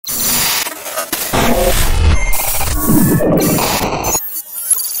Oh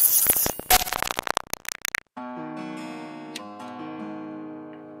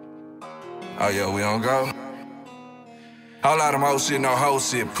yeah, we don't go. Whole lot of more shit, no whole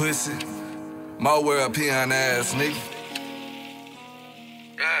shit, pussy. More European ass nigga.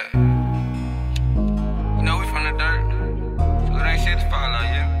 Yeah. You know we from the dirt, so it ain't shit to follow,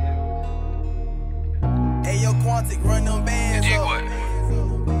 yeah. Hey yo, Quantic, run them bands up.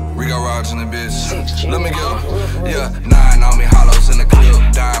 Rico Roger in the bitch. Let me go. Yeah, 9 on me, hollows in the clip.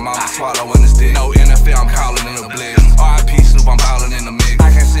 Dime on me, swallowing this dick. No NFL, I'm calling in the blitz. RIP Snoop, I'm ballin' in the mix.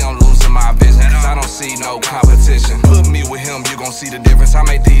 I can't see I'm losing my vision, cause I don't see no competition. Put me with him, you gon' see the difference. I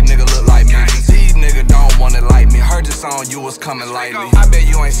make these niggas look like me. These niggas don't wanna like me. Heard this song, you was coming lightly. I bet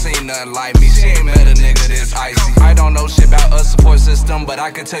you ain't seen nothing like me. She ain't met a nigga this icy. I don't know shit about a support system, but I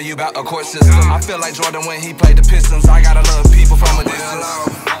can tell you about a court system. I feel like Jordan when he played the Pistons. I gotta love people from a distance.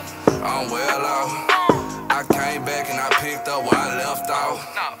 I'm well off. I came back and I picked up where I left off.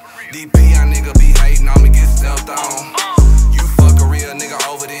 DP, a nigga be hating on me, get stepped on. You fuck a real nigga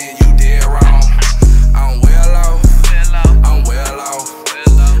over there, you dead wrong. I'm well off. I'm well off.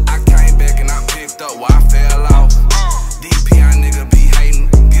 I came back and I picked up where I fell off. DP, a nigga be hating,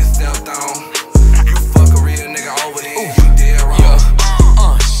 get stepped on. You fuck a real nigga over there, you dead wrong.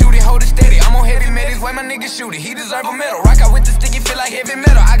 Shoot it, hold it steady. I'm on heavy metals, way my nigga shoot it. He deserve a medal. Rock out with the sticky, feel like heavy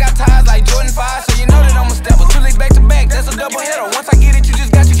metal. I got ties like Jordan 5, so you know that I'm a stepper. 2 legs back to back, that's a double hitter. Once I get it, you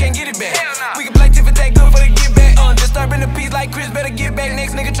just got, you can't get it back. We can play tiffin, take good for the get back. Disturbing the peace like Chris, better get back.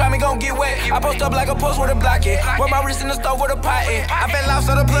 Next nigga try me, gon' get wet. I post up like a post with a block it. Wear my wrist in the stove with a pot it. I fell off,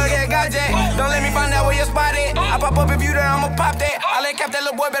 so the plug had got jack. Don't let me find out where your spot at. I pop up if you there, I'ma pop that. I let cap that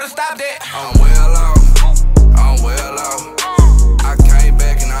little boy, better stop that. I'm well off. I'm well off. I came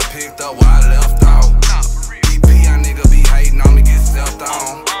back and I picked up where I left off. DP, a nigga be hating on me, get stepped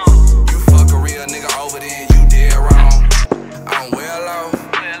on. You fuck a real nigga over there, you dead wrong. I'm well off.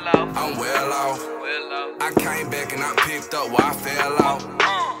 I'm well off. I came back and I picked up where I fell off.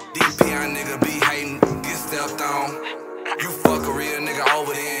 DP, a nigga be hating, get stepped on. You fuck a real nigga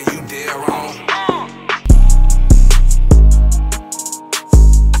over there.